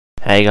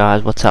Hey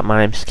guys, what's up? My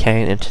name's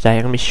Kane and today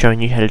I'm going to be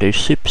showing you how to do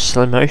super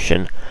slow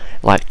motion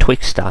like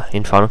Twixtor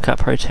in Final Cut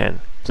Pro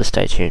 10, so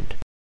stay tuned.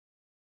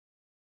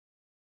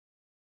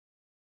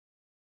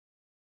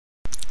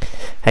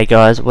 Hey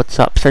guys, what's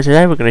up? So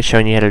today we're going to be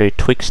showing you how to do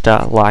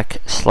Twixtor like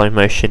slow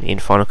motion in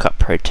Final Cut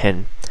Pro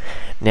 10.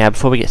 Now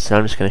before we get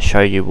started I'm just going to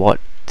show you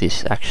what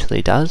this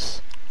actually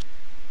does.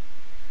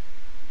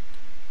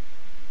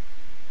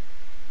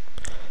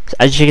 So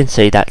as you can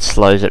see, that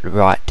slows it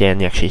right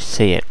down, you actually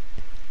see it.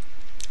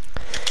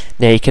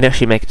 Now you can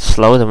actually make it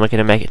slower than we're going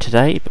to make it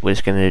today, but we're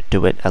just going to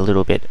do it a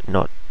little bit,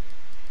 we're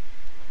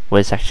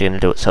just actually going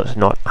to do it so it's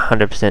not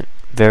 100%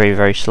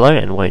 very slow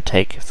and won't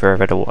take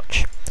forever to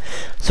watch.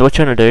 So what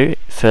you want to do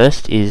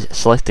first is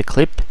select the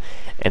clip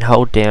and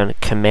hold down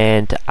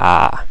Command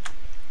R.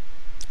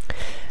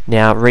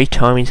 Now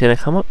retiming is going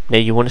to come up. Now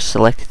you want to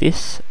select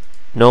this.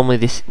 Normally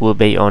this will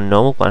be on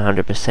normal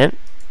 100%.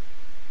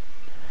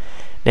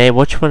 Now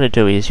what you want to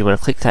do is you want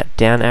to click that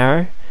down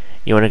arrow,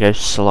 you want to go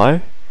slow,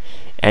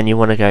 and you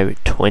want to go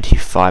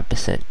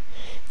 25%.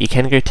 You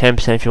can go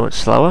 10% if you want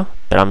slower,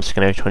 but I'm just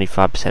going to go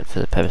 25% for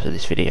the purpose of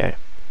this video.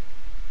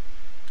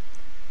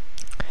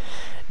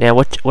 Now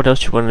what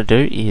else you want to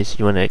do is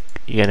you're going to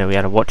be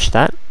able to watch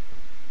that,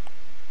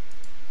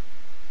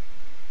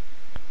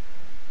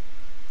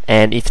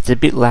 and if it's a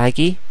bit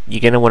laggy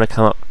you're going to want to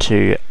come up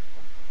to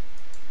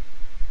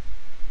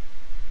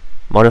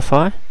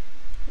modify,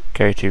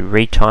 go to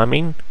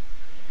retiming,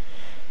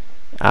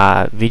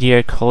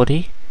 video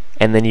quality,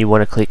 and then you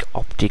want to click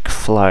optic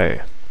flow.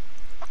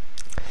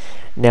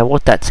 Now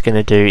what that's going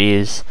to do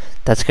is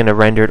that's going to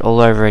render it all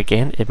over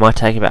again. It might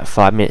take about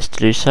 5 minutes to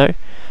do so,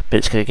 but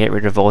it's going to get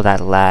rid of all that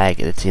lag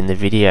that's in the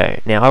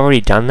video. Now I've already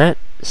done that,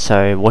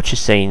 so what you're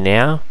seeing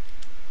now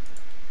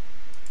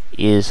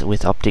is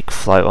with optic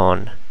flow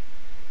on,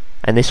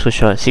 and this will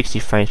show at 60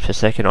 frames per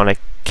second on a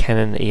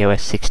Canon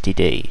EOS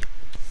 60D.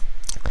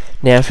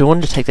 Now if you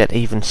wanted to take that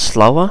even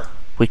slower,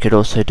 we could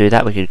also do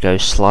that. We could go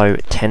slow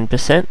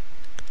 10%.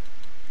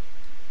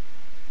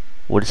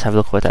 We'll just have a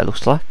look at what that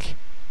looks like.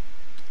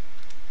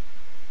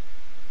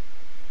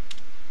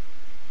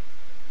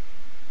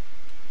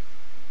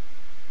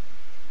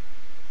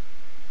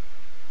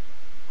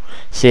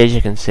 See, as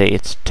you can see,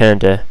 it's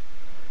turned a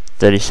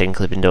 30-second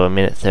clip into a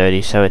minute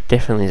 30, so it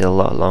definitely is a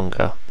lot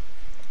longer.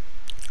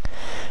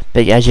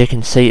 But yeah, as you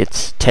can see,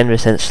 it's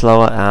 10%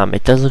 slower.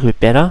 It does look a bit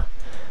better,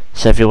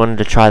 so if you wanted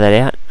to try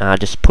that out,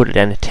 just put it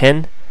down to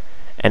 10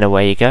 and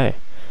away you go.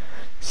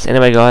 So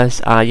anyway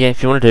guys, yeah,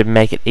 if you wanted to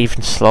make it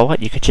even slower,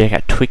 you could check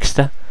out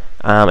Twixtor.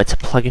 It's a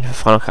plugin for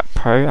Final Cut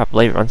Pro. I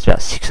believe it runs about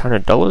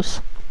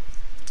 $600.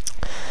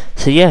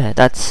 So yeah,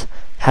 that's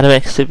how to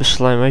make super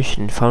slow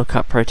motion in Final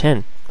Cut Pro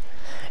 10.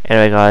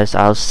 Anyway guys,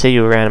 I'll see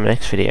you around in my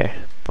next video.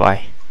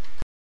 Bye.